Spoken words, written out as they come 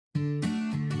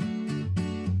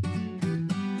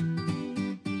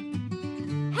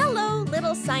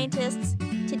little scientists.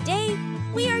 Today,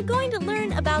 we are going to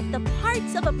learn about the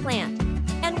parts of a plant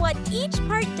and what each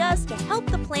part does to help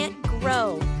the plant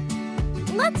grow.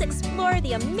 Let's explore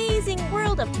the amazing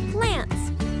world of plants.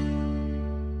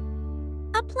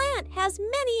 A plant has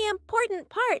many important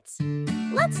parts.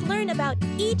 Let's learn about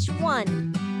each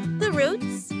one. The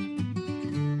roots,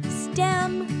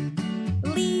 stem,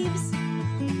 leaves,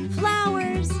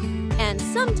 flowers, and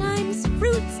sometimes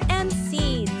fruits and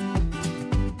seeds.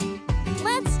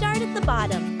 Let's start at the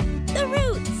bottom. The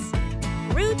roots.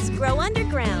 Roots grow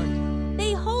underground.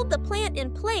 They hold the plant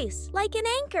in place like an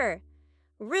anchor.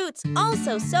 Roots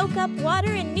also soak up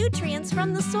water and nutrients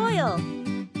from the soil.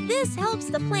 This helps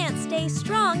the plant stay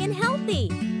strong and healthy.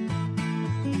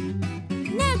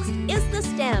 Next is the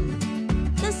stem.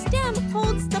 The stem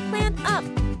holds the plant up.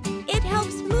 It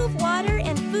helps move water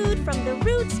and food from the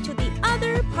roots to the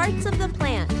other parts of the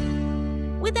plant.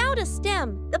 Without a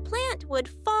stem, the plant would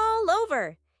fall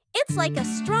over. It's like a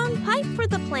strong pipe for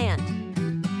the plant.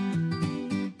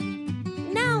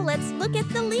 Now let's look at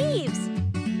the leaves.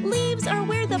 Leaves are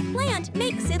where the plant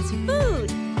makes its food.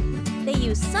 They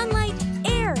use sunlight,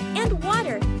 air, and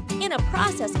water in a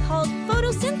process called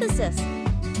photosynthesis.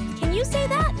 Can you say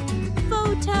that?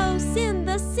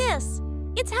 Photosynthesis.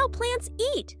 It's how plants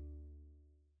eat.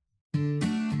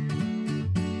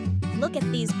 Look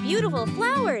at these beautiful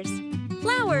flowers.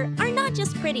 Flowers are not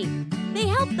just pretty. They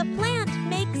help the plant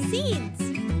make seeds.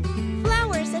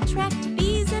 Flowers attract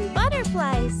bees and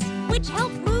butterflies, which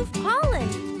help move pollen.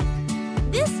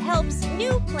 This helps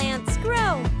new plants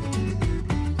grow.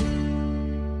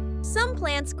 Some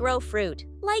plants grow fruit,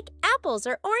 like apples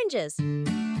or oranges.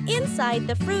 Inside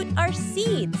the fruit are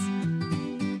seeds.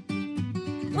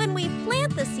 When we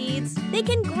plant the seeds, they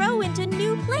can grow into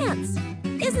new plants.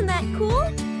 Isn't that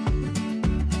cool?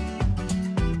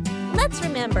 Let's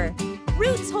remember,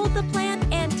 roots hold the plant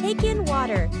and take in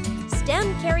water.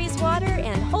 Stem carries water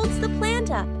and holds the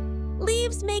plant up.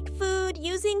 Leaves make food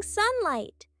using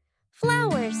sunlight.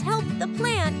 Flowers help the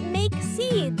plant make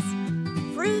seeds.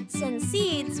 Fruits and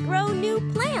seeds grow new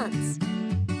plants.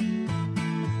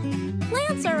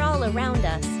 Plants are all around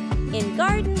us, in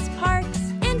gardens, parks,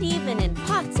 and even in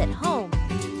pots at home.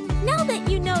 Now that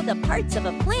you know the parts of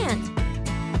a plant,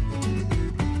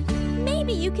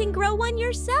 maybe you can grow one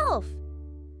yourself.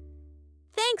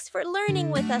 Thanks for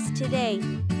learning with us today.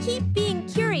 Keep being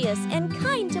curious and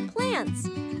kind to plants.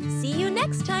 See you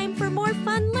next time for more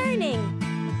fun learning.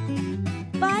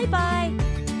 Bye-bye.